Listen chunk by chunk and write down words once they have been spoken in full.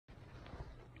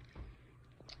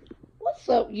What's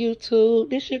up, YouTube?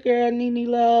 This your girl, Nene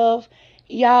Love.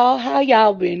 Y'all, how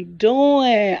y'all been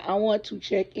doing? I want to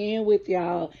check in with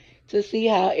y'all to see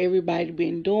how everybody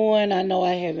been doing. I know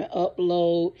I haven't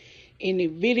uploaded any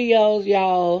videos,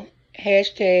 y'all.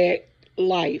 Hashtag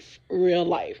life, real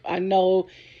life. I know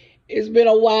it's been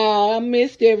a while. I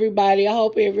missed everybody. I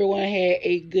hope everyone had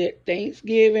a good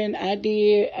Thanksgiving. I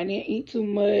did. I didn't eat too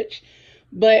much.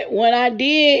 But when I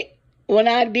did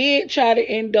try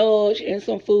to indulge in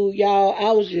some food, y'all,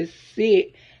 I was just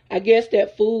sick. I guess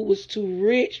that food was too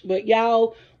rich. But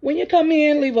y'all, when you come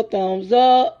in, leave a thumbs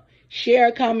up,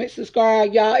 share, comment,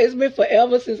 subscribe. Y'all, it's been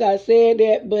forever since I said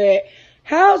that. But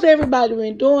how's everybody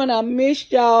been doing? I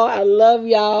missed y'all. I love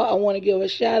y'all. I want to give a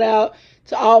shout out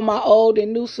to all my old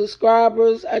and new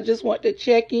subscribers. I just want to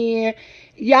check in.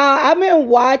 Y'all, I've been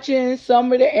watching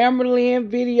some of the Amber Lynn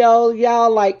videos.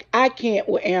 Y'all, like, I can't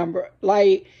with Amber.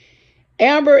 Like,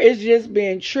 Amber is just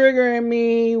been triggering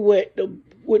me with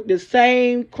the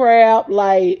same crap.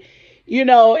 Like,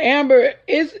 Amber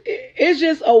it's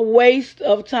just a waste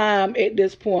of time at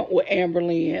this point with Amber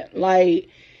Lynn. Like,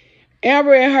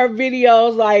 Amber in her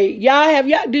videos, like,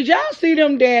 did y'all see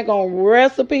them daggone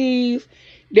recipes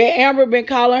that Amber been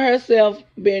calling herself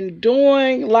been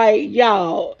doing? Like,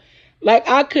 y'all, like,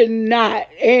 I could not.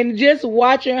 And just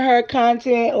watching her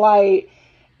content, like,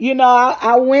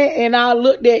 I went and I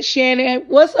looked at Shannon.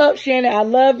 What's up, Shannon? I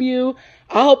love you.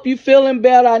 I hope you feeling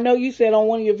better. I know you said on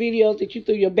one of your videos that you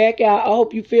threw your back out. I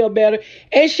hope you feel better.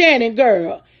 And Shannon,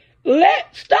 girl,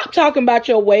 stop talking about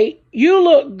your weight. You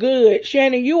look good.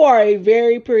 Shannon, you are a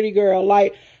very pretty girl.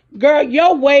 Like, girl,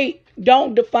 your weight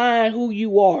don't define who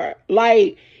you are.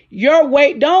 Like, your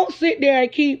weight, don't sit there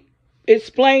and keep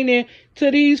explaining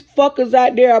to these fuckers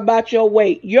out there about your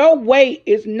weight. Your weight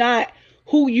is not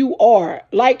who you are.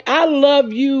 Like, I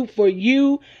love you for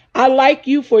you. I like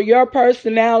you for your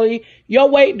personality. Your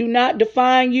weight do not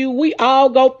define you. We all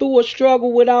go through a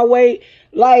struggle with our weight.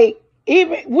 Like,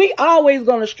 even we always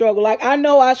gonna struggle. Like, I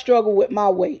know I struggle with my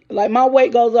weight. Like, my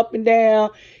weight goes up and down.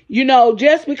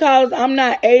 Just because I'm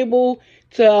not able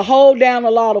to hold down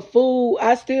a lot of food,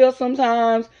 I still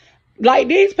sometimes, like,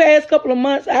 these past couple of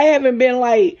months, I haven't been,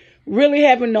 like, really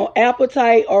having no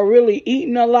appetite or really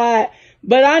eating a lot.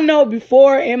 But I know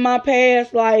before in my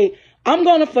past, like, I'm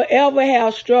going to forever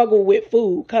have struggle with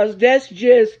food because that's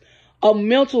just a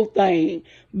mental thing.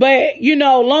 But,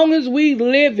 long as we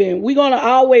living, we're going to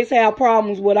always have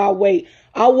problems with our weight.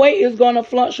 Our weight is going to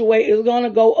fluctuate. It's going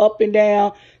to go up and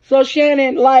down. So,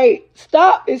 Shannon, like,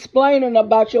 stop explaining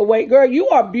about your weight. Girl, you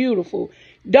are beautiful.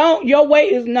 Your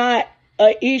weight is not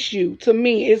an issue to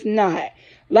me. It's not.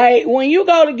 Like, when you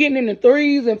go to getting in the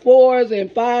 3s and 4s and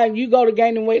 5s, you go to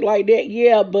gaining weight like that,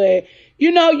 yeah, but,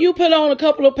 you put on a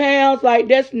couple of pounds, like,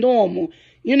 that's normal.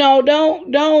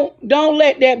 Don't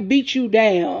let that beat you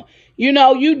down.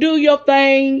 You do your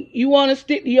thing. You want to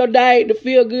stick to your diet to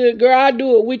feel good. Girl, I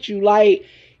do it with you. Like,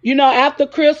 after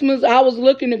Christmas, I was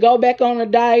looking to go back on a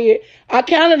diet. I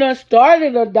kind of done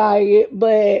started a diet,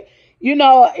 but,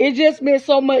 it just been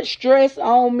so much stress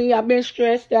on me. I've been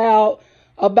stressed out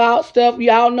about stuff.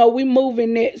 Y'all know we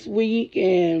moving next week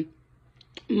and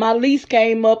my lease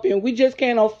came up and we just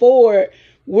can't afford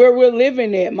where we're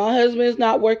living at. My husband's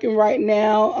not working right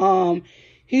now.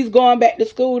 He's going back to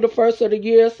school the first of the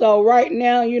year. So right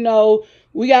now,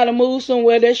 we got to move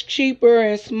somewhere that's cheaper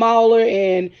and smaller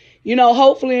and,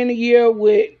 hopefully in a year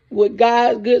with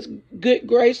God's good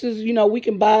graces, we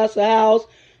can buy us a house.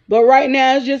 But right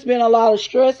now it's just been a lot of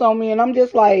stress on me and I'm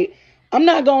just like, I'm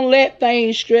not going to let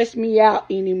things stress me out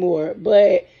anymore.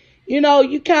 But,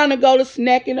 you kind of go to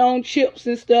snacking on chips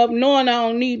and stuff, knowing I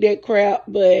don't need that crap.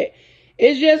 But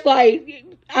it's just like,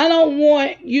 I don't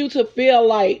want you to feel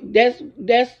like that's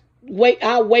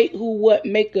our weight who what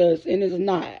make us, and it's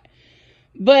not.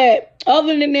 But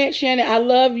other than that, Shannon, I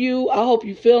love you. I hope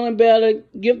you're feeling better.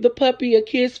 Give the puppy a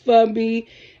kiss for me.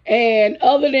 And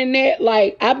other than that,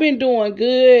 like, I've been doing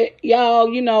good.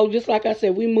 Y'all, just like I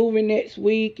said, we moving next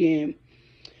week. And,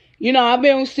 I've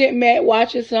been sitting back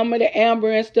watching some of the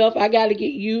Amber and stuff. I got to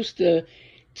get used to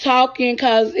talking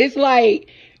because it's like,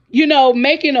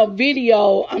 making a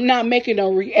video, I'm not making a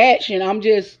reaction. I'm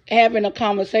just having a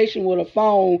conversation with a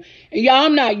phone. And y'all,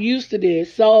 I'm not used to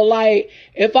this. So, like,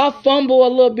 if I fumble a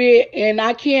little bit and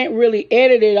I can't really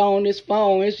edit it on this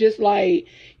phone, it's just like,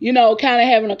 kind of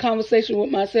having a conversation with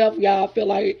myself. Y'all, I feel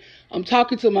like I'm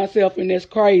talking to myself and that's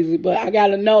crazy. But I got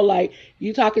to know, like,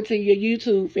 you talking to your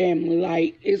YouTube family.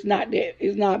 Like, it's not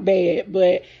bad.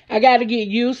 But I got to get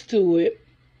used to it.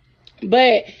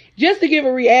 But just to give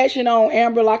a reaction on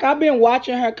Amber, like, I've been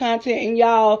watching her content and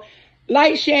y'all,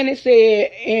 like Shannon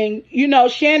said, and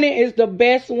Shannon is the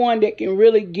best one that can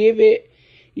really give it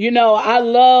You know, I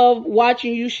love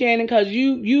watching you, Shannon, because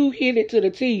you hit it to the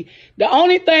T. The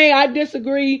only thing I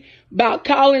disagree about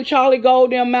calling Charlie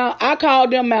Gold them out, I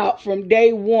called them out from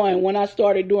day one when I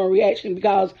started doing reaction,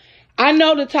 because I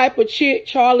know the type of chick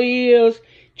Charlie is.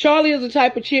 Charlie is the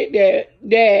type of chick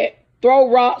that throw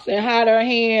rocks and hide her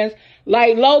hands.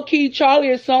 Like, low-key, Charlie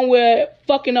is somewhere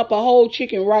fucking up a whole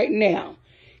chicken right now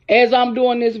as I'm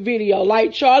doing this video.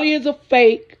 Like, Charlie is a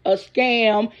fake, a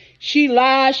scam. She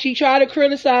lies. She tried to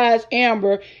criticize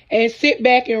Amber and sit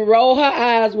back and roll her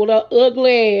eyes with her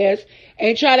ugly ass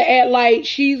and try to act like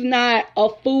she's not a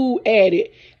food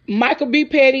addict. Michael B.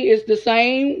 Petty is the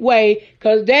same way,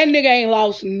 because that nigga ain't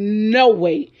lost no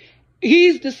weight.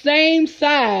 He's the same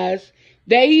size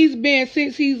that he's been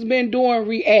since he's been doing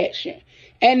reaction.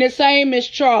 And the same as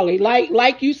Charlie.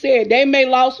 Like you said, they may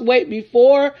lost weight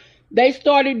before they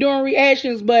started doing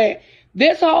reactions, but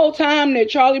this whole time that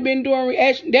Charlie been doing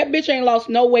reaction, that bitch ain't lost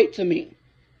no weight to me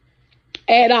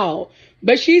at all.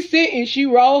 But she sit and she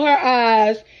roll her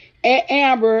eyes at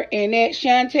Amber and at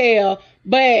Chantel.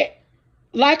 But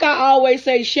like I always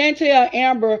say, Chantel,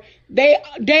 Amber,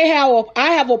 I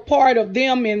have a part of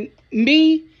them in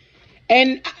me.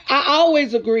 And I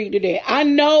always agree to that. I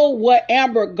know what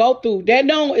Amber go through. That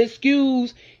don't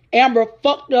excuse Amber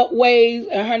fucked up ways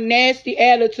and her nasty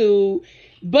attitude.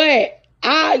 But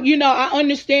I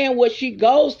understand what she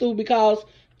goes through, because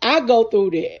I go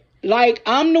through that. Like,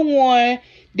 I'm the one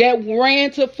that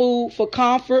ran to food for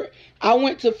comfort. I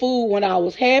went to food when I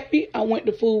was happy. I went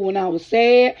to food when I was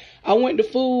sad. I went to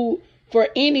food for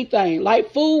anything.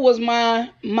 Like, food was my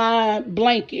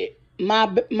blanket.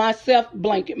 My self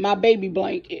blanket, my baby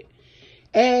blanket.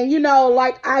 And,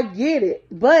 like, I get it.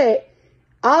 But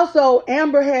also,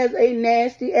 Amber has a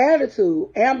nasty attitude.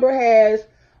 Amber has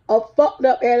a fucked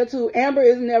up attitude. Amber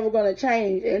is never going to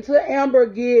change. Until Amber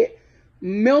get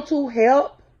mental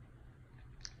help,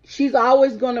 she's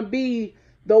always going to be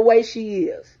the way she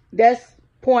is. That's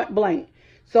point blank.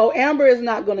 So Amber is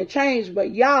not going to change.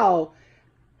 But y'all,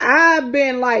 I've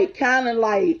been kind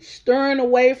of stirring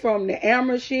away from the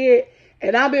Amber shit.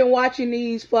 And I've been watching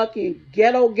these fucking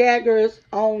ghetto gaggers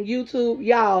on YouTube.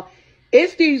 Y'all,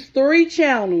 it's these 3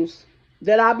 channels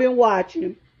that I've been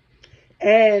watching.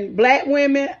 And black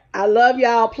women, I love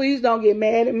y'all. Please don't get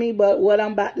mad at me, but what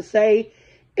I'm about to say.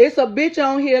 It's a bitch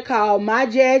on here called My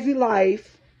Jazzy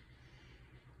Life.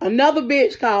 Another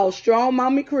bitch called Strong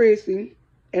Mommy Chrissy.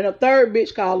 And a third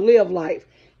bitch called Live Life.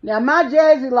 Now, My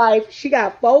Jazzy Life, she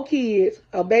got 4 kids.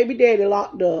 Her baby daddy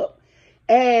locked up.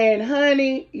 And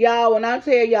honey, y'all, when I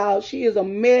tell y'all, she is a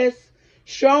mess.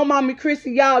 Strong Mommy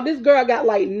Chrissy, y'all, this girl got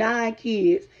 9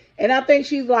 kids. And I think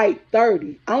she's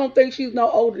 30. I don't think she's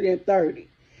no older than 30.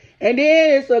 And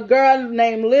then it's a girl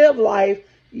named Live Life.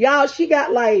 Y'all, she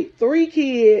got 3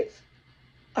 kids.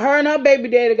 Her and her baby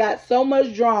daddy got so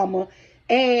much drama.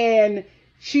 And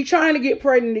she trying to get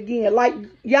pregnant again.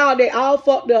 Y'all, they all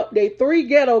fucked up. They 3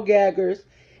 ghetto gaggers.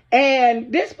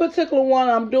 And this particular one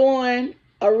I'm doing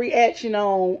a reaction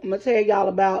on, I'm going to tell y'all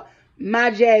about My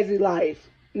Jazzy Life.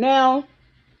 Now,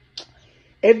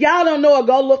 if y'all don't know her,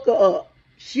 go look her up.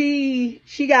 She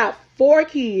got 4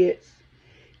 kids.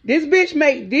 This bitch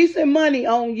make decent money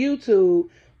on YouTube,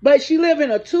 but she live in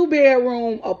a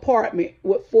 2-bedroom apartment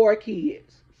with 4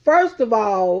 kids. First of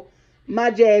all,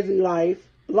 My Jazzy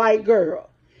Life,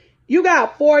 girl, you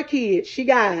got 4 kids. She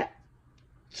got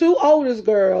 2 oldest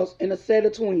girls and a set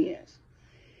of twins.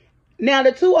 Now,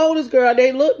 the 2 oldest girls,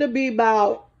 they look to be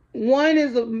one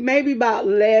is maybe about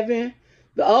 11.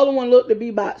 The other one looked to be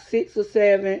about 6 or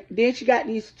 7. Then she got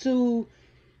these 2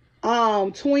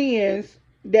 twins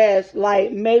that's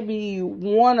maybe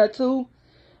 1 or 2.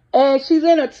 And she's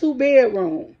in a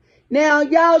 2-bedroom. Now,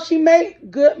 y'all, she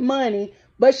make good money,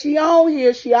 but she on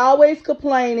here, she always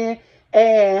complaining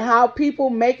and how people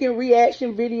making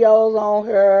reaction videos on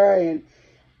her.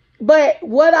 But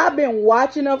what I've been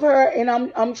watching of her, and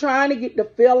I'm trying to get the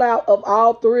feel out of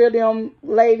all 3 of them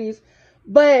ladies,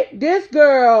 but this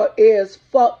girl is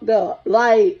fucked up.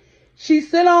 She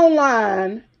sit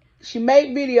online, she make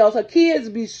videos, her kids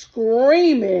be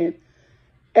screaming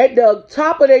at the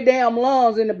top of their damn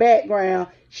lungs in the background.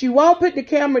 She won't put the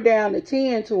camera down to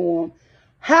tend to them.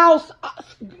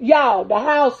 Y'all, the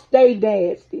house stay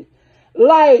nasty.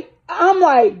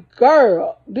 I'm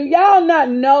girl, do y'all not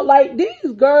know?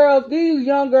 These girls, these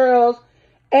young girls,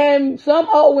 and some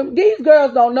old women, these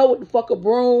girls don't know what the fuck a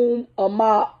broom, a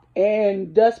mop,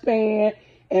 and dustpan,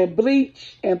 and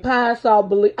bleach, and pine saw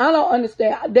believe. I don't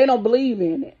understand. They don't believe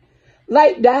in it.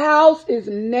 The house is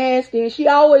nasty, and she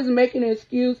always making an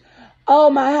excuse. Oh,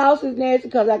 my house is nasty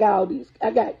because I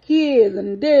got kids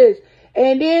and this.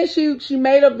 And then she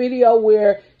made a video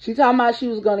where she talking about she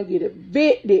was going to get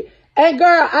evicted. And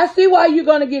girl, I see why you're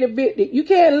going to get evicted. You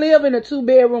can't live in a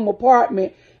 2-bedroom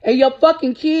apartment and your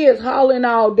fucking kids hollering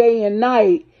all day and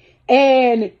night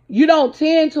and you don't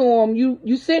tend to them.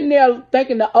 You sitting there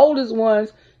thinking the oldest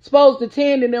one's supposed to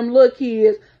tend to them little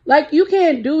kids. Like, you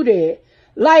can't do that.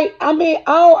 Like, I mean,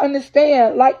 I don't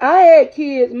understand. Like, I had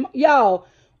kids, y'all,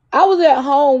 I was at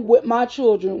home with my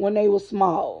children when they were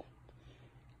small.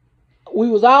 We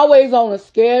was always on a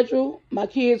schedule. My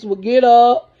kids would get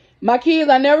up. My kids,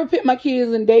 I never put my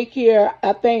kids in daycare.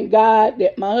 I thank God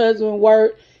that my husband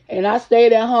worked and I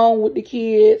stayed at home with the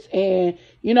kids. And,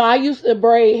 you know, I used to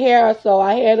braid hair, so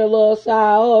I had a little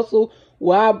side hustle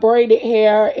where I braided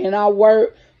hair and I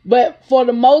worked. But for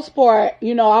the most part,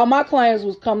 you know, all my clients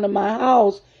was come to my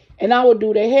house and I would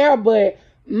do their hair. But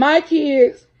my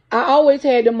kids, I always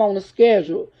had them on a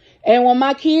schedule. And when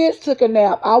my kids took a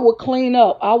nap, I would clean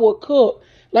up. I would cook.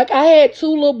 Like, I had 2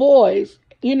 little boys,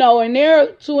 you know, and they're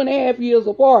 2.5 years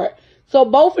apart. So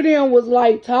both of them was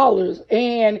like toddlers.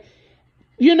 And,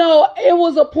 you know, it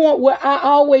was a point where I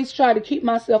always try to keep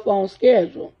myself on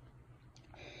schedule.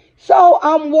 So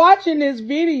I'm watching this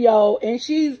video and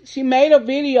she made a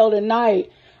video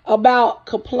tonight about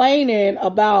complaining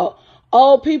about,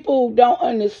 oh, people don't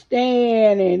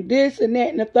understand and this and that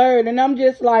and the third. And I'm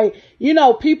just like, you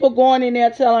know, people going in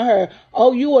there telling her,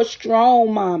 oh, you a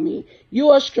strong mommy.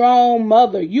 You a strong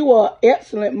mother. You a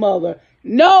excellent mother.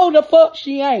 No, the fuck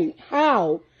she ain't.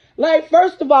 How? Like,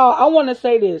 first of all, I want to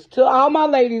say this to all my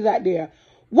ladies out there.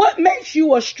 What makes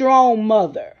you a strong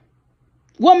mother?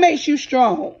 What makes you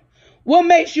strong? What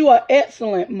makes you an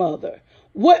excellent mother?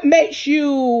 What makes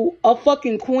you a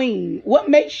fucking queen? What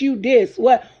makes you this?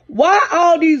 Why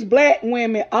all these black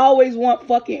women always want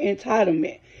fucking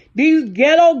entitlement? These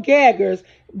ghetto gaggers,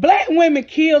 black women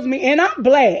kills me, and I'm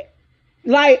black.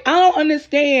 Like, I don't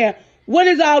understand what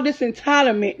is all this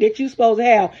entitlement that you supposed to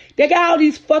have. They got all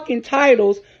these fucking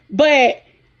titles, but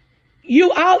you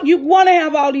want to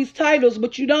have all these titles,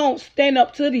 but you don't stand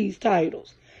up to these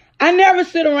titles. I never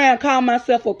sit around and call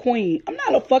myself a queen. I'm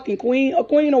not a fucking queen. A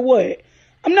queen or what?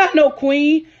 I'm not no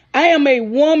queen. I am a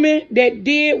woman that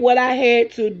did what I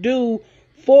had to do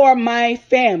for my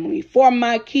family, for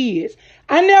my kids.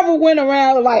 I never went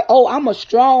around like, oh, I'm a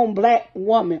strong black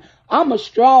woman. I'm a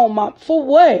strong mom. For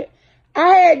what? I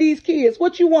had these kids.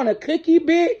 What, you want a cookie,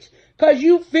 bitch? Because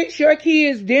you fix your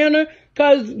kids' dinner?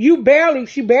 Because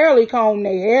she barely combed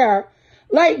their hair.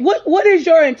 Like, what is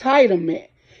your entitlement?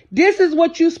 This is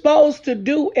what you're supposed to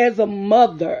do as a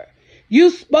mother. You're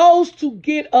supposed to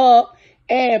get up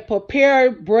and prepare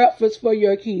breakfast for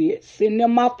your kids. Send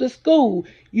them off to school.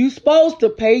 You're supposed to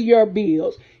pay your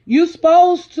bills. You're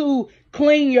supposed to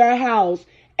clean your house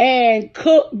and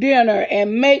cook dinner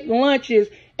and make lunches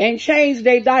and change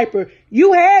their diaper.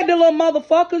 You had the little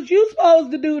motherfuckers. You're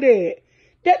supposed to do that.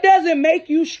 That doesn't make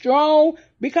you strong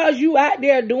because you out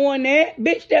there doing that.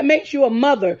 Bitch, that makes you a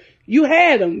mother. You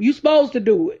had them. You supposed to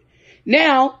do it.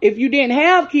 Now, if you didn't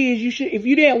have kids, if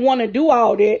you didn't want to do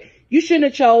all that, you shouldn't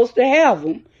have chose to have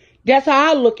them. That's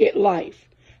how I look at life.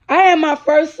 I had my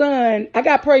first son. I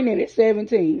got pregnant at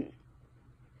 17.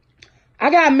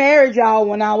 I got married, y'all,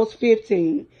 when I was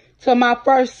 15. So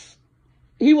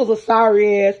he was a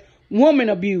sorry ass woman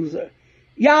abuser.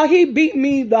 Y'all, he beat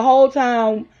me the whole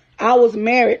time I was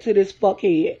married to this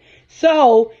fuckhead.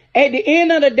 So, at the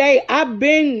end of the day,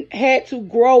 had to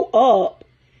grow up.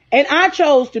 And I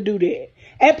chose to do that.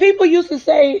 And people used to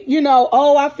say, you know,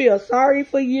 oh, I feel sorry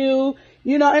for you.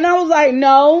 You know, and I was like,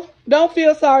 no, don't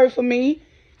feel sorry for me.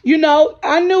 You know,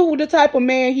 I knew the type of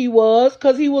man he was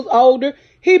because he was older.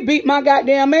 He beat my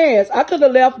goddamn ass. I could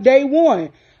have left day one.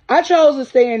 I chose to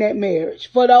stay in that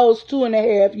marriage for those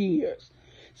 2.5 years.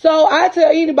 So I tell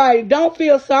anybody, don't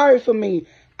feel sorry for me.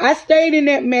 I stayed in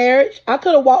that marriage. I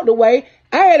could have walked away.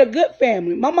 I had a good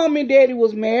family. My mom and daddy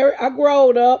was married. I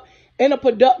growed up in a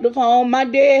productive home. My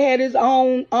dad had his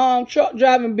own truck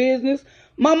driving business.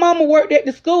 My mama worked at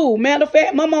the school. Matter of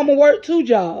fact, my mama worked 2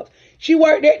 jobs. She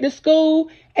worked at the school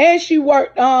and she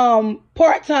worked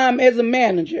part-time as a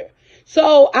manager.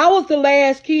 So I was the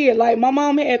last kid. Like, my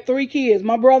mom had 3 kids.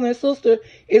 My brother and sister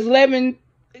is 11.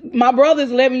 My brother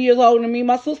is 11 years older than me.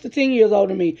 My sister 10 years older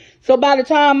than me. So by the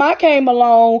time I came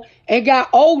along and got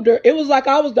older, it was like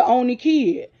I was the only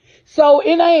kid. So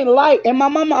it ain't like, and my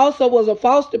mama also was a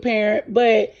foster parent,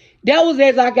 but that was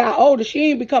as I got older. She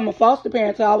didn't become a foster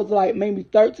parent until I was like maybe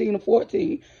 13 or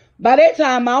 14. By that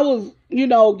time, I was, you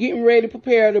know, getting ready to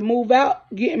prepare to move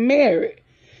out, getting married.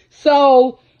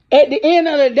 So at the end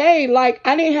of the day, like,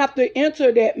 I didn't have to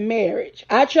enter that marriage.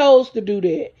 I chose to do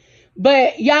that.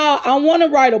 But y'all, I want to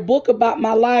write a book about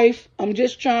my life. I'm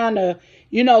just trying to,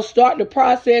 start the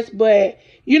process. But,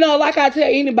 like I tell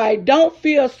anybody, don't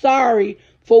feel sorry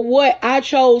for what I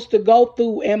chose to go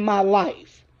through in my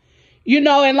life.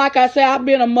 And like I said, I've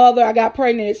been a mother. I got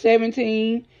pregnant at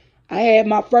 17. I had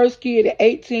my first kid at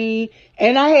 18.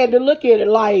 And I had to look at it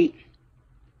like,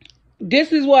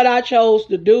 this is what I chose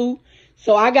to do.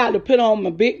 So I got to put on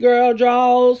my big girl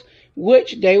drawers,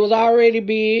 which they was already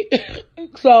big.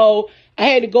 So I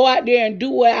had to go out there and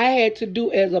do what I had to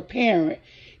do as a parent.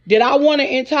 Did I want an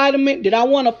entitlement? Did I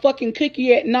want a fucking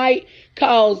cookie at night?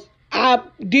 Cause I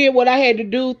did what I had to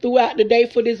do throughout the day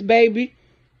for this baby?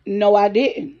 No, I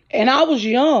didn't. And I was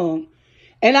young.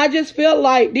 And I just feel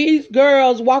like these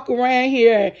girls walk around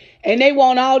here and they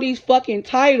want all these fucking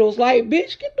titles. Like,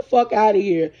 bitch, get the fuck out of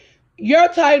here. Your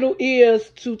title is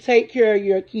to take care of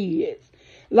your kids.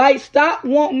 Like, stop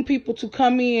wanting people to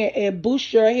come in and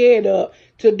boost your head up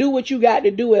to do what you got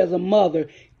to do as a mother.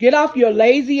 Get off your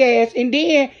lazy ass. And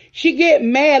then she get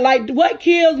mad. Like, what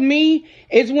kills me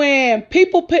is when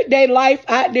people put their life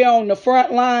out there on the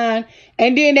front line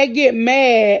and then they get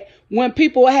mad when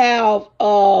people have,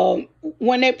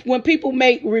 when people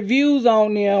make reviews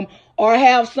on them or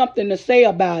have something to say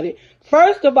about it.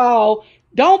 First of all,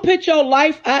 don't put your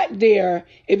life out there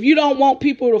if you don't want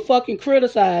people to fucking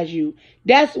criticize you.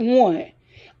 That's one.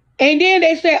 And then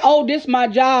they say, oh, this is my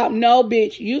job. No,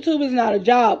 bitch, YouTube is not a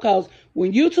job, because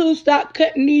when YouTube stop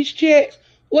cutting these checks,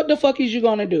 what the fuck is you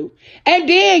gonna do? And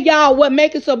then, y'all, what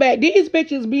make it so bad, these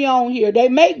bitches be on here. They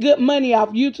make good money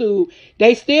off YouTube.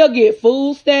 They still get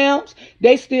food stamps.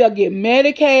 They still get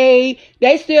Medicaid.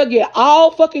 They still get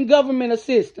all fucking government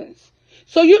assistance.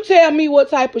 So you tell me what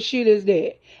type of shit is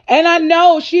that? And I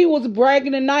know she was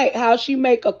bragging tonight how she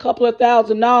make a couple of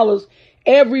 $1,000s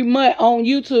every month on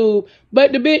YouTube,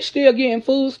 but the bitch still getting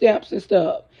food stamps and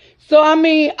stuff. So, I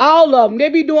mean, all of them, they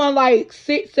be doing like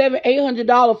 $600, $700,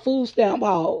 $800 food stamp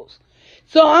hauls.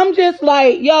 So I'm just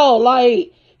like, yo,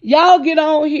 like, y'all get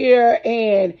on here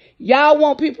and y'all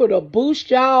want people to boost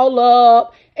y'all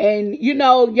up. And,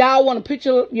 y'all want to put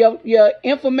your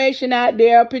information out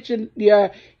there, put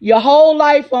your whole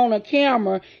life on a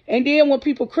camera. And then when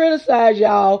people criticize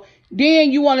y'all,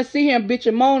 then you want to sit here and bitch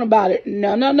and moan about it.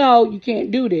 No, you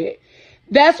can't do that.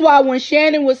 That's why when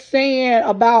Shannon was saying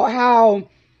about how,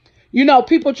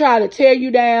 people try to tear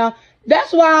you down,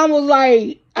 that's why I was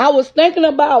like, I was thinking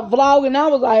about vlogging. I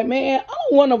was like, man, I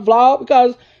don't want to vlog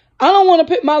because I don't want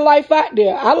to put my life out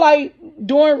there. I like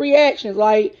doing reactions.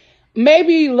 Like,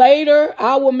 maybe later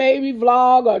I will maybe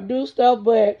vlog or do stuff,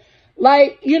 but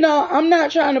like, I'm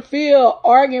not trying to feel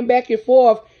arguing back and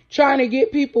forth, trying to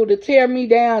get people to tear me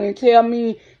down and tell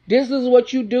me this is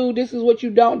what you do, this is what you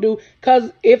don't do.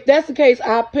 Because if that's the case,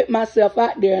 I put myself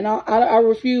out there, and I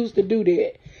refuse to do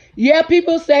that. Yeah,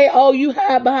 people say, oh, you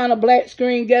hide behind a black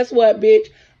screen. Guess what, bitch?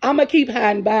 I'm going to keep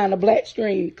hiding behind a black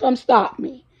screen. Come stop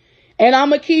me. And I'm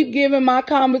going to keep giving my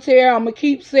commentary. I'm going to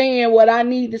keep saying what I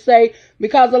need to say.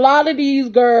 Because a lot of these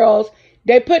girls,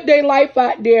 they put their life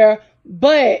out there.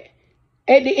 But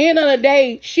at the end of the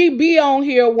day, she be on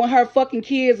here when her fucking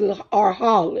kids are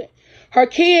hollering. Her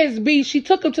kids she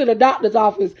took them to the doctor's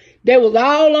office. They was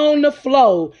all on the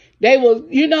floor. They was,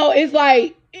 it's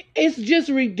like, it's just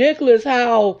ridiculous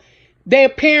how they're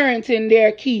parenting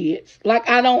their kids. Like,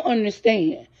 I don't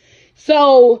understand.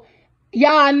 So,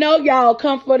 y'all, I know y'all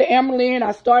come for the Amber Lynn.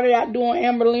 I started out doing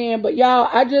Amber Lynn, but y'all,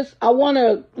 I want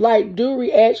to, like, do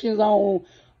reactions on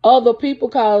other people,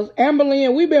 because Amber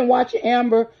Lynn, we've been watching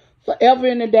Amber forever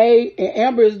and a day, and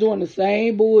Amber is doing the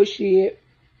same bullshit.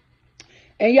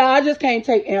 And y'all, I just can't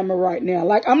take Amber right now.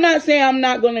 Like, I'm not saying I'm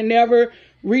not going to never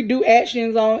redo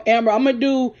actions on Amber. I'm going to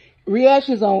do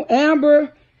reactions on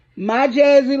Amber, My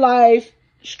Jazzy Life,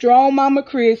 Strong Mama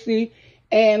Chrissy,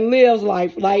 and Liv's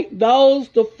Life. Like, those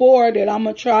the 4 that I'm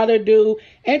going to try to do,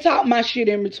 and talk my shit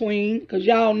in between, because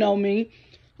y'all know me.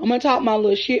 I'm going to talk my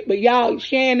little shit, but y'all,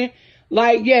 Shannon,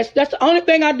 like, yes, that's the only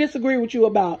thing I disagree with you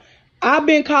about. I've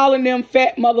been calling them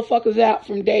fat motherfuckers out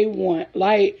from day one.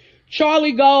 Like,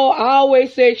 Charlie Gold, I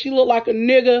always said she looked like a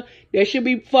nigga that should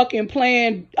be fucking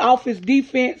playing office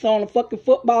defense on a fucking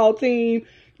football team.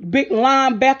 Big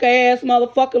linebacker ass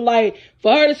motherfucker. Like,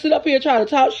 for her to sit up here and try to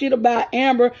talk shit about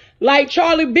Amber. Like,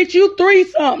 Charlie, bitch, you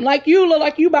 3-something. Like, you look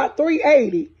like you about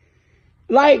 380.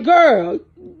 Like, girl.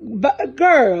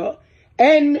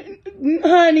 And,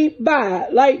 honey, bye.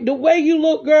 Like, the way you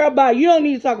look, girl, bye. You don't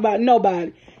need to talk about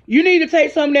nobody. You need to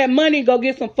take some of that money and go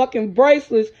get some fucking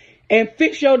bracelets and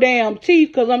fix your damn teeth.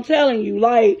 Because I'm telling you,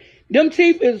 like, them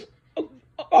teeth is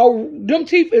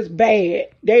bad.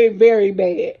 They're very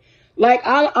bad. Like,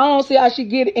 I don't see how she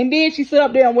get it. And then she sit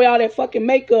up there and wear all that fucking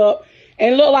makeup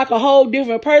and look like a whole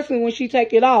different person when she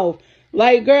take it off.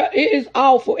 Like, girl, it is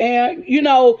awful. And, you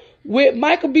know, with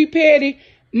Michael B. Petty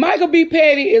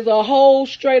is a whole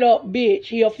straight up bitch.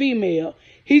 He a female.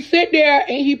 He sit there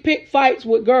and he pick fights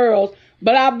with girls,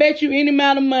 but I bet you any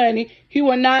amount of money, he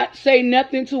will not say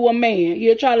nothing to a man.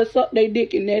 He'll try to suck their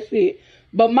dick and that's it.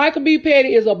 But Michael B.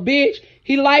 Petty is a bitch.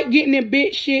 He like getting in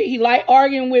bitch shit. He like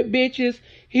arguing with bitches.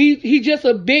 He just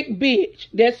a big bitch.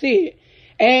 That's it.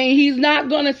 And he's not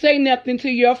going to say nothing to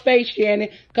your face, Shannon,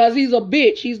 because he's a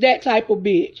bitch. He's that type of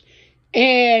bitch.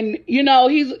 And, you know,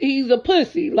 he's a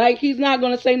pussy. Like, he's not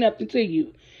going to say nothing to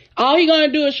you. All he's going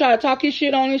to do is try to talk his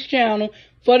shit on his channel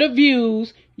for the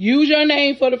views, use your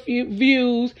name for the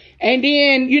views, and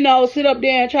then, you know, sit up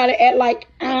there and try to act like,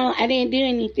 oh, I didn't do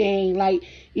anything. Like,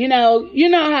 you know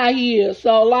how he is.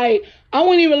 So, like, I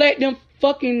wouldn't even let them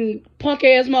fucking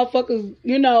punk-ass motherfuckers,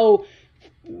 you know,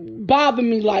 bother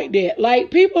me like that. Like,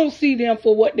 people see them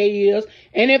for what they is,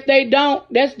 and if they don't,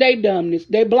 that's their dumbness.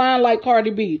 They blind like Cardi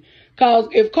B. Cause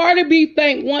if Cardi B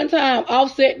think one time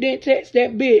Offset didn't text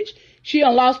that bitch, she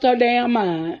done lost her damn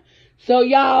mind. So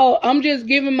y'all, I'm just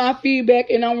giving my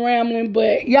feedback and I'm rambling,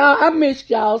 but y'all, I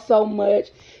missed y'all so much.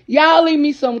 Y'all leave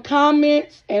me some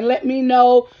comments and let me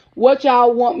know what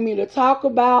y'all want me to talk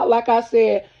about. Like I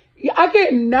said, I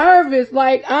get nervous.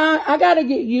 Like, I gotta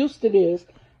get used to this.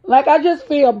 Like, I just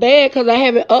feel bad because I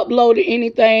haven't uploaded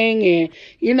anything. And,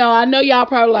 you know, I know y'all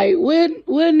probably like,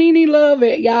 where Nene Love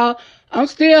at, y'all? I'm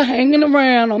still hanging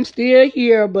around. I'm still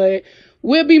here. But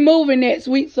we'll be moving next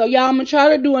week. So, y'all, I'm going to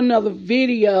try to do another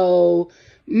video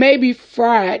maybe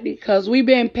Friday because we've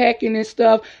been packing and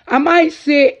stuff. I might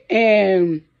sit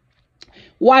and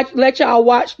let y'all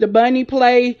watch the bunny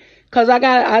play because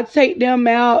I take them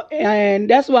out. And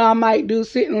that's what I might do,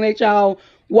 sit and let y'all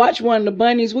watch one of the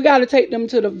bunnies. We got to take them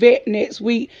to the vet next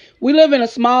week. We live in a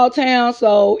small town,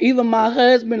 so either my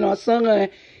husband or son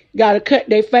got to cut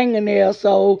their fingernails.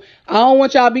 So I don't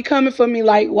want y'all be coming for me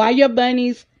like, why your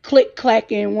bunnies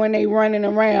click-clacking when they running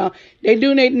around? They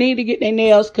need to get their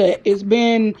nails cut. It's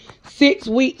been 6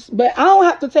 weeks, but I don't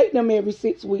have to take them every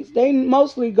 6 weeks. They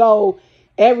mostly go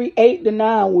every 8 to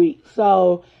 9 weeks.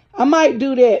 So I might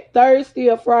do that Thursday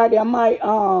or Friday. I might,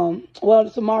 well,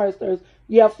 tomorrow's Thursday.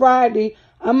 Yeah, Friday.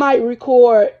 I might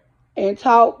record and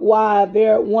talk while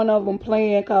one of them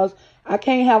playing because I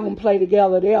can't have them play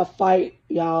together. They'll fight,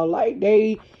 y'all. Like,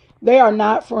 they are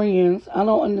not friends. I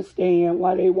don't understand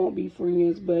why they won't be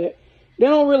friends, but they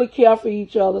don't really care for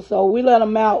each other. So we let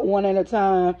them out one at a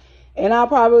time. And I'll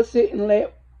probably sit and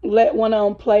let one of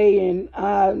them play and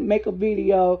I make a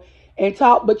video and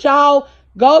talk. But y'all,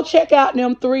 go check out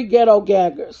them 3 ghetto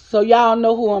gaggers so y'all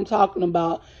know who I'm talking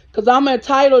about. Because I'm going to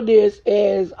title this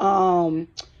as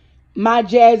my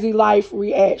Jazzy life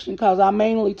reaction because I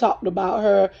mainly talked about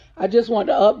her. I just wanted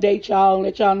to update y'all and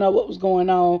let y'all know what was going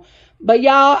on. But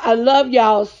y'all, I love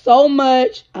y'all so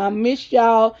much. I miss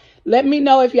y'all. Let me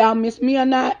know if y'all miss me or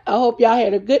not. I hope y'all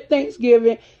had a good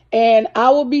Thanksgiving. And I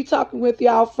will be talking with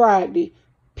y'all Friday.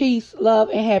 Peace, love,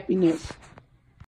 and happiness.